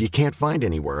professionals you can't find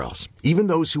anywhere else, even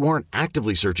those who aren't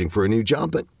actively searching for a new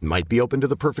job but might be open to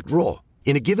the perfect role.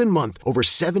 In a given month, over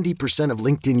 70% of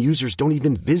LinkedIn users don't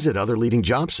even visit other leading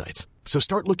job sites. So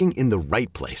start looking in the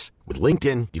right place. With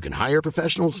LinkedIn, you can hire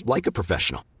professionals like a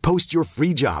professional. Post your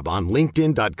free job on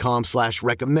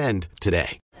linkedin.com/recommend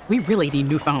today. We really need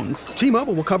new phones.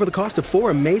 T-Mobile will cover the cost of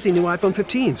 4 amazing new iPhone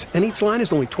 15s, and each line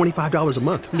is only $25 a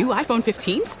month. New iPhone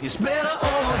 15s? It's better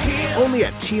over here. Only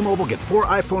at T-Mobile, get 4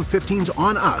 iPhone 15s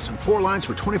on us and 4 lines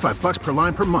for $25 per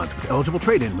line per month with eligible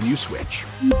trade-in when you switch.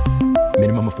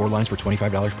 Minimum of 4 lines for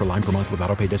 $25 per line per month with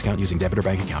autopay discount using debit or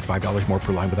bank account. $5 more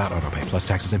per line without autopay, plus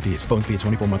taxes and fees. Phone fee at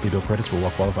 24 monthly bill credits for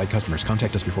well-qualified customers.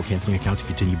 Contact us before canceling account to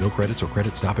continue bill credits or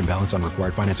credit stop and balance on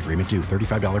required finance agreement due.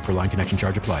 $35 per line connection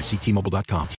charge applies. See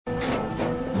T-Mobile.com.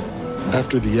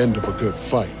 After the end of a good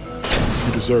fight,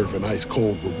 you deserve an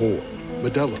ice-cold reward.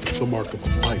 Modelo is the mark of a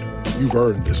fighter. You've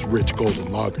earned this rich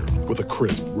golden lager with a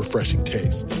crisp, refreshing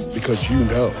taste. Because you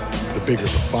know, the bigger the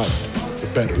fight, the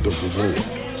better the reward.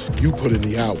 You put in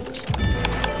the hours,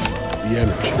 the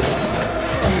energy,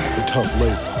 the tough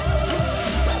labor.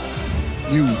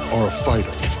 You are a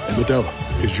fighter, and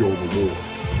Modelo is your reward.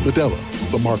 Modelo,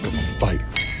 the mark of a fighter.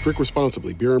 Drink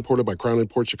responsibly. Beer imported by Crown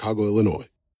Imports, Chicago, Illinois.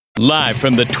 Live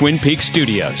from the Twin Peaks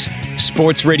studios,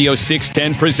 Sports Radio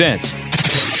 610 presents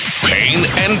Payne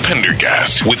and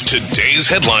Pendergast with today's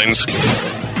headlines.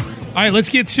 All right, let's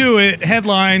get to it.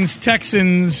 Headlines,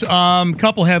 Texans,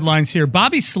 couple headlines here.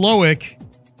 Bobby Slowik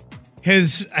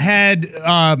has had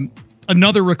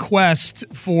another request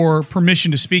for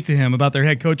permission to speak to him about their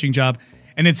head coaching job,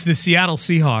 and it's the Seattle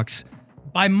Seahawks.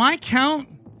 By my count,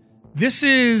 this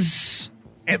is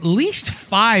at least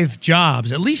 5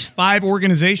 jobs, at least 5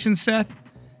 organizations, Seth,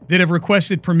 that have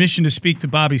requested permission to speak to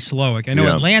Bobby Slowik. I know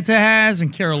Atlanta has,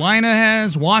 and Carolina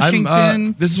has,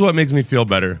 Washington. This is what makes me feel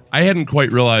better. I hadn't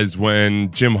quite realized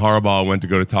when Jim Harbaugh went to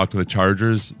go to talk to the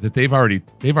Chargers that they've already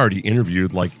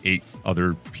interviewed like 8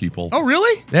 other people. Oh,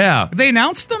 really? Yeah. Have they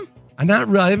announced them? Not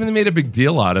really. I haven't made a big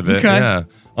deal out of it. Okay. Yeah.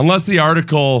 Unless the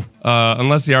article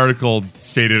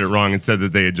stated it wrong and said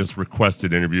that they had just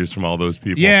requested interviews from all those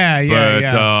people.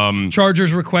 Yeah.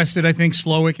 Chargers requested, I think,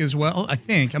 Slowik as well.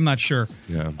 I'm not sure.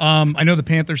 Yeah. I know the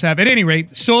Panthers have. At any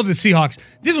rate, so have the Seahawks.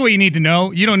 This is what you need to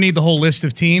know. You don't need the whole list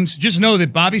of teams. Just know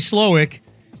that Bobby Slowik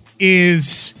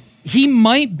he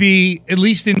might be, at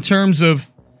least in terms of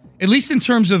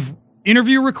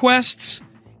interview requests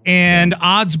and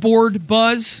odds board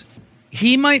buzz,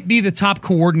 he might be the top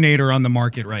coordinator on the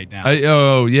market right now.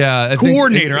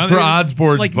 Coordinator. For odds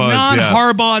board like buzz,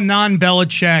 non-Harbaugh,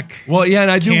 non-Belichick. Well, yeah, and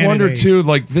I do wonder candidate. too.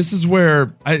 Like, this is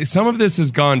where some of this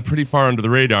has gone pretty far under the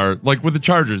radar. Like with the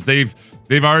Chargers, they've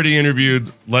already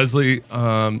interviewed Leslie.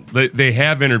 They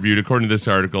have interviewed, according to this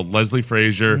article, Leslie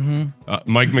Frazier,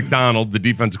 Mike McDonald, the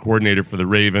defensive coordinator for the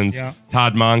Ravens,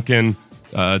 Todd Monken,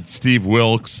 Steve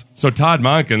Wilkes. So Todd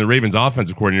Monken, the Ravens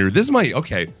offensive coordinator. This might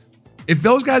if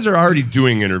those guys are already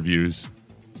doing interviews,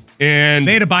 and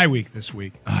they had a bye week this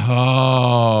week. That's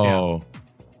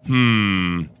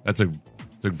a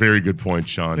very good point,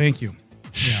 Sean. Thank you.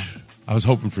 Yeah. I was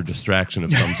hoping for distraction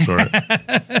of some sort.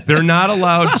 They're not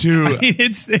allowed to.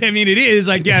 It is,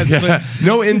 I guess. Yeah, But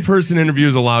no in-person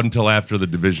interviews allowed until after the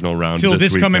divisional round. Till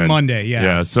this coming weekend. Monday, yeah.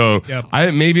 Yeah, so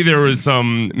Yep. maybe there was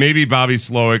some. Maybe Bobby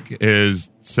Slowik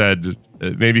has said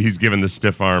maybe he's given the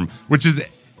stiff arm, which is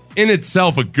in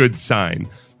itself a good sign.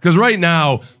 Because right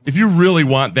now, if you really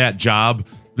want that job,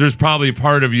 there's probably a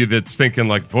part of you that's thinking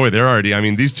like, boy, they're already. I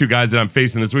mean, these two guys that I'm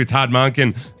facing this week, Todd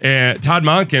Monken,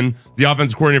 the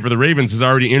offensive coordinator for the Ravens, has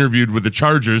already interviewed with the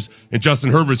Chargers, and Justin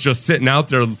Herbert's just sitting out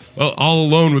there all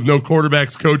alone with no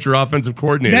quarterbacks coach or offensive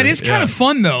coordinator. that is kind of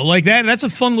fun, though. Like that's a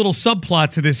fun little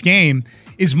subplot to this game.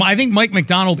 I think Mike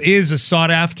McDonald is a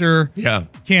sought-after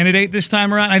candidate this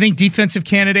time around. I think defensive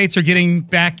candidates are getting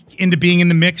back into being in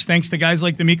the mix thanks to guys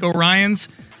like DeMeco Ryans.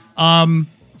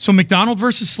 So McDonald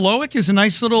versus Slowik is a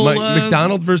nice little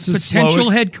McDonald versus potential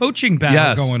Slowik. head coaching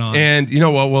battle going on. And you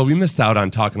know what? Well, we missed out on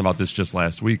talking about this just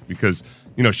last week because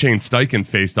Shane Steichen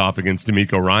faced off against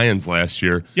DeMeco Ryans last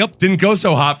year. Yep. Didn't go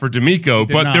so hot for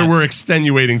DeMeco, but not. there were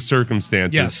extenuating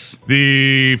circumstances. Yes.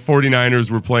 The 49ers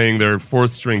were playing their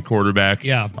fourth string quarterback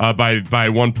by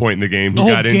 1 point in the game. The who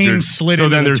whole got game injured. slid so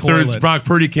into then the their third, toilet. Brock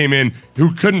Purdy came in,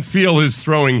 who couldn't feel his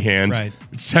throwing hand,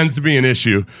 which tends to be an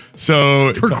issue.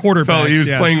 So For quarterbacks, he was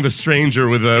yes. playing the stranger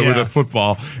with a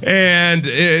football. And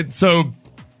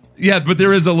but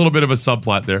there is a little bit of a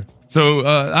subplot there. So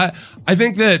I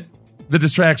think that the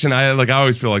distraction, I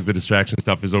always feel like the distraction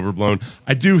stuff is overblown.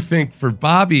 I do think for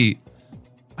Bobby,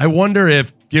 I wonder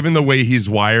if, given the way he's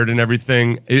wired and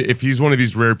everything, if he's one of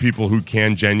these rare people who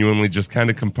can genuinely just kind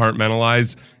of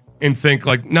compartmentalize and think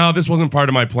like, no, this wasn't part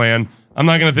of my plan. I'm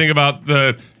not going to think about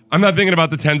I'm not thinking about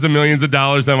the tens of millions of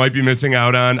dollars I might be missing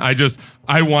out on.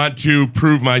 I want to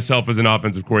prove myself as an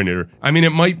offensive coordinator. I mean,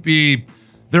 it might be,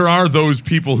 there are those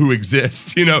people who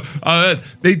exist,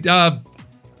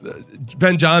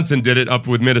 Ben Johnson did it up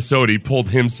with Minnesota. He pulled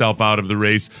himself out of the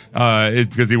race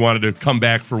because he wanted to come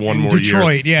back for one more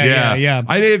Detroit, year. yeah.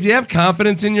 If you have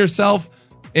confidence in yourself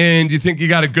and you think you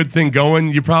got a good thing going,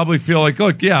 you probably feel like,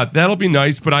 look, yeah, that'll be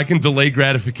nice, but I can delay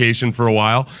gratification for a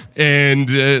while and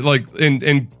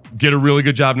get a really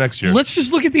good job next year. Let's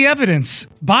just look at the evidence.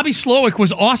 Bobby Slowik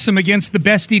was awesome against the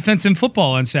best defense in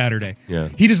football on Saturday. Yeah.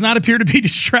 He does not appear to be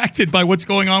distracted by what's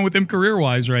going on with him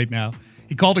career-wise right now.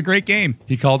 He called a great game.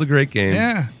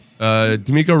 Yeah.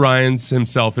 DeMeco Ryans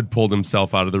himself had pulled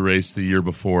himself out of the race the year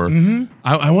before. Mm-hmm.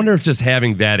 I wonder if just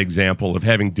having that example of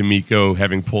having DeMeco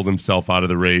having pulled himself out of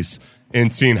the race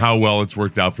and seeing how well it's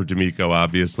worked out for DeMeco,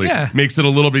 obviously, makes it a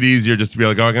little bit easier just to be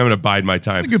like, oh, I'm going to bide my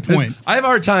time. That's a good point. I have a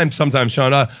hard time sometimes,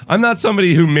 Sean. I'm not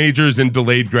somebody who majors in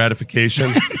delayed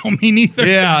gratification. No, me neither.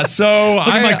 Yeah, so Look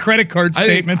at my credit card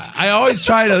statements. I always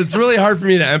try to. It's really hard for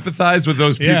me to empathize with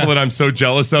those people that I'm so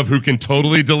jealous of who can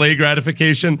totally delay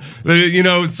gratification. But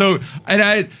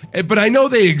I know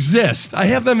they exist. I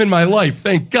have them in my life.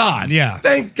 Thank God. Yeah.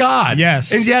 Thank God.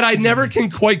 Yes. And yet I never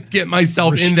can quite get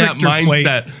myself in that Restrictor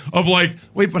mindset of like,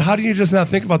 wait, but how do you just not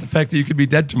think about the fact that you could be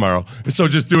dead tomorrow? So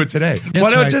just do it today.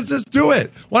 Why don't you just do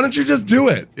it? Why don't you just do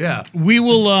it? Yeah. We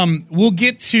will. We'll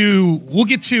get to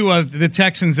the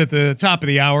Texans at the top of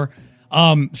the hour.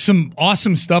 Some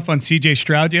awesome stuff on C.J.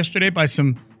 Stroud yesterday by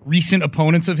some recent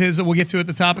opponents of his that we'll get to at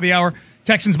the top of the hour.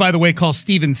 Texans, by the way, call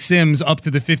Steven Sims up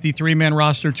to the 53-man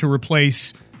roster to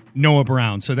replace Noah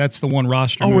Brown. So that's the one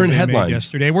roster. Oh, we're in they made headlines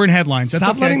yesterday. We're in headlines. That's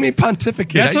Stop okay. letting me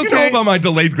pontificate. That's okay. You know about my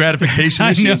delayed gratification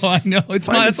issues. I know. It's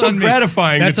so on me.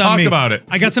 gratifying That's to on talk me. about it.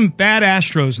 I got some bad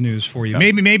Astros news for you.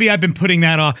 Maybe I've been putting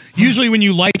that off. Usually when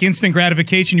you like instant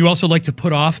gratification, you also like to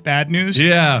put off bad news.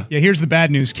 Yeah. Yeah, here's the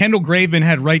bad news. Kendall Graveman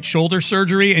had right shoulder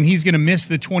surgery, and he's going to miss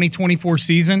the 2024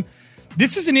 season.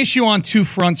 This is an issue on two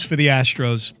fronts for the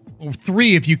Astros. Or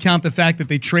three if you count the fact that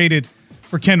they traded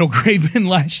for Kendall Graveman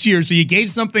last year. So you gave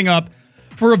something up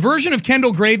for a version of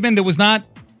Kendall Graveman that was not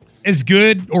as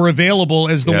good or available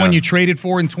as the one you traded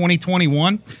for in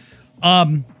 2021.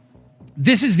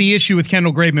 This is the issue with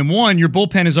Kendall Graveman. One, your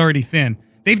bullpen is already thin.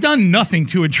 They've done nothing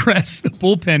to address the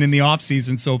bullpen in the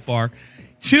offseason so far.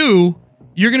 Two,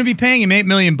 You're going to be paying him $8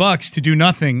 million to do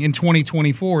nothing in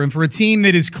 2024. And for a team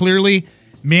that is clearly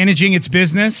managing its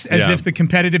business as if the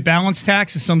competitive balance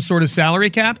tax is some sort of salary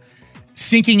cap,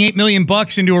 sinking $8 million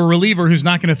into a reliever who's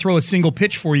not going to throw a single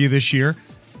pitch for you this year,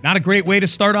 not a great way to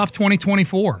start off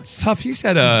 2024. It's tough. He's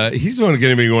going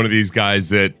to be one of these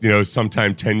guys that,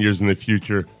 sometime 10 years in the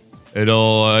future,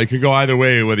 it could go either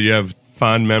way, whether you have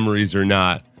fond memories or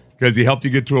not. Because he helped you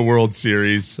get to a World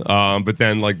Series, but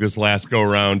then like this last go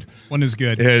around, one is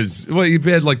good. He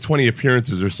had like 20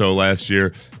 appearances or so last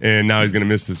year, and now he's going to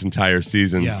miss this entire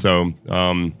season. Yeah. So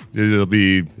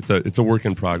it's a work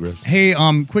in progress. Hey,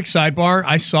 quick sidebar.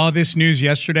 I saw this news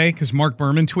yesterday because Mark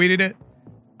Berman tweeted it.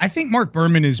 I think Mark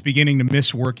Berman is beginning to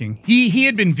miss working. He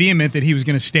had been vehement that he was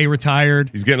going to stay retired.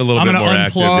 He's getting a little bit more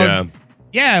active.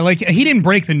 Yeah, like he didn't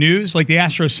break the news. Like the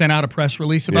Astros sent out a press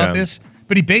release about this.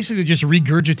 But he basically just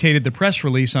regurgitated the press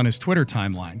release on his Twitter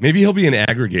timeline. Maybe he'll be an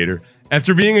aggregator.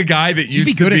 After being a guy that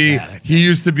used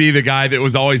to be the guy that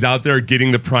was always out there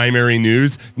getting the primary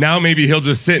news. Now maybe he'll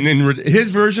just sit and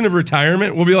his version of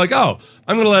retirement will be like, oh,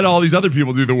 I'm going to let all these other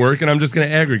people do the work and I'm just going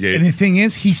to aggregate. And the thing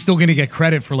is, he's still going to get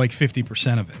credit for like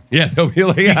 50% of it. Yeah, they'll be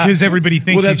like, because everybody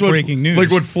thinks he's breaking news.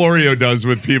 Like what Florio does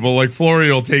with people. Like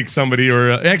Florio will take somebody,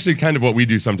 or actually kind of what we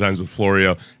do sometimes with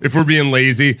Florio. If we're being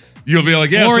lazy, you'll be like,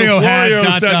 yeah, Florio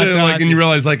said that, and you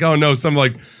realize like, oh no, some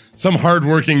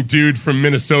hardworking dude from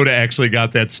Minnesota actually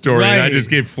got that story, and I just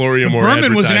gave Florio more advertising.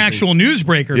 Berman was an actual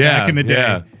newsbreaker back in the day.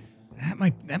 Yeah. That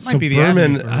might be the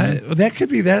Berman. That could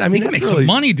be that. I mean, he can make some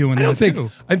money doing that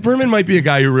too. Berman might be a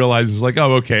guy who realizes like,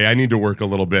 oh, okay, I need to work a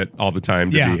little bit all the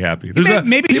time to be happy.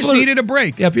 Maybe just needed a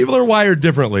break. Yeah, people are wired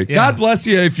differently. Yeah. God bless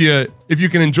you if you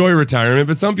can enjoy retirement,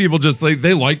 but some people just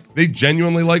they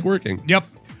genuinely like working. Yep.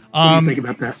 What do you think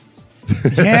about that?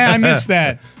 Yeah, I missed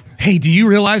that. Hey, do you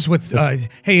realize what's?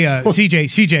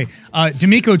 CJ,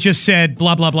 D'Amico just said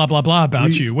blah blah blah blah blah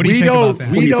about you. What do you think about that?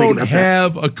 We don't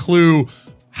have a clue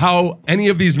how any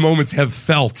of these moments have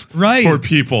felt for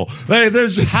people.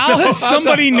 There's just how has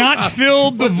somebody not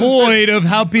filled the void of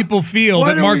how people feel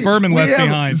that Mark Berman left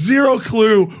behind? Zero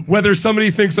clue whether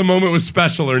somebody thinks a moment was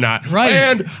special or not,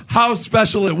 and how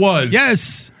special it was.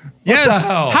 Yes. What the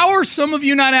hell? How are some of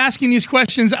you not asking these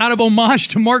questions out of homage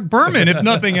to Mark Berman, if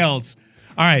nothing else?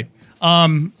 All right.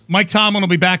 Mike Tomlin will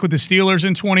be back with the Steelers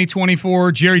in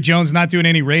 2024. Jerry Jones not doing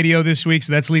any radio this week,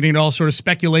 so that's leading to all sort of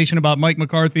speculation about Mike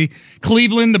McCarthy.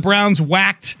 Cleveland, the Browns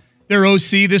whacked their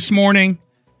OC this morning.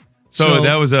 So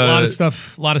that was a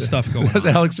lot of stuff going on. That's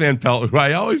Alex Van Pelt, who I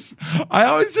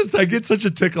get such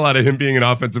a tickle out of him being an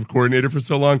offensive coordinator for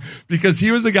so long, because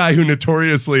he was a guy who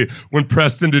notoriously, when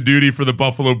pressed into duty for the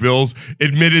Buffalo Bills,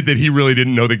 admitted that he really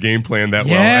didn't know the game plan that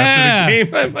well after the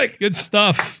game. I'm like, good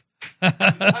stuff. I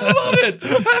love it.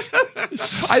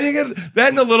 I think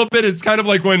that in a little bit, it's kind of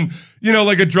like when,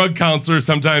 like a drug counselor,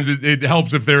 sometimes it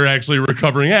helps if they're actually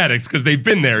recovering addicts because they've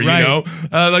been there,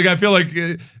 I feel like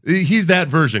he's that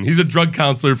version. He's a drug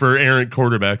counselor for errant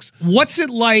quarterbacks. What's it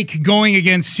like going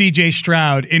against CJ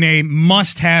Stroud in a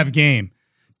must-have game?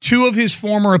 Two of his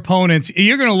former opponents,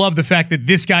 you're going to love the fact that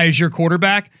this guy is your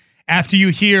quarterback after you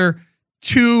hear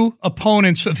two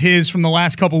opponents of his from the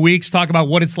last couple weeks talk about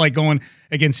what it's like going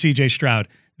against CJ Stroud.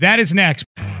 That is next.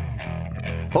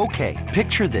 Okay,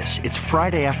 picture this. It's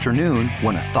Friday afternoon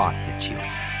when a thought hits you.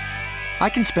 I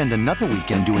can spend another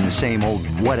weekend doing the same old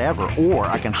whatever, or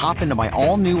I can hop into my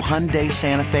all-new Hyundai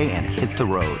Santa Fe and hit the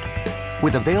road.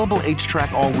 With available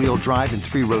H-Track all-wheel drive and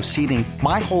 3-row seating,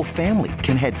 my whole family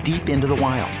can head deep into the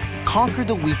wild. Conquer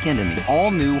the weekend in the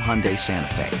all-new Hyundai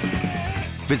Santa Fe.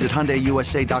 Visit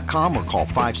HyundaiUSA.com or call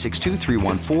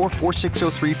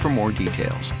 562-314-4603 for more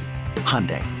details.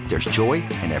 Hyundai, there's joy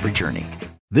in every journey.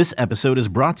 This episode is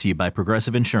brought to you by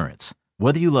Progressive Insurance.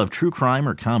 Whether you love true crime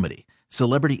or comedy,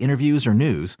 celebrity interviews or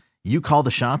news, you call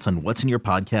the shots on what's in your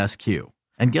podcast queue.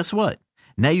 And guess what?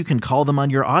 Now you can call them on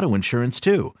your auto insurance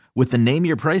too with the Name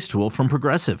Your Price tool from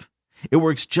Progressive. It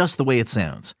works just the way it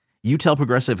sounds. You tell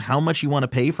Progressive how much you want to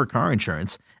pay for car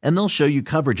insurance, and they'll show you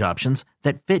coverage options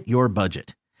that fit your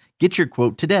budget. Get your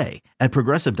quote today at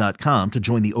Progressive.com to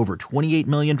join the over 28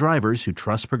 million drivers who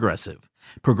trust Progressive.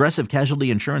 Progressive Casualty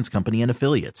Insurance Company and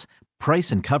Affiliates.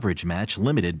 Price and coverage match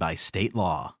limited by state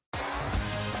law.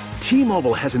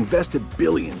 T-Mobile has invested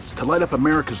billions to light up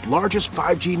America's largest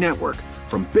 5G network,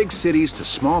 from big cities to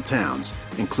small towns,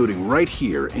 including right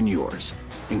here in yours.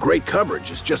 And great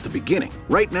coverage is just the beginning.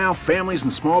 Right now, families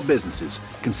and small businesses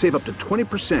can save up to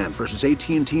 20% versus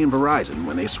AT&T and Verizon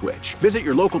when they switch. Visit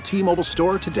your local T-Mobile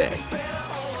store today.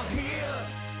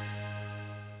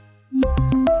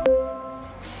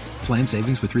 Plan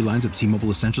savings with 3 lines of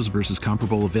T-Mobile Essentials versus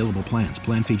comparable available plans.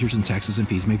 Plan features and taxes and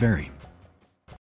fees may vary.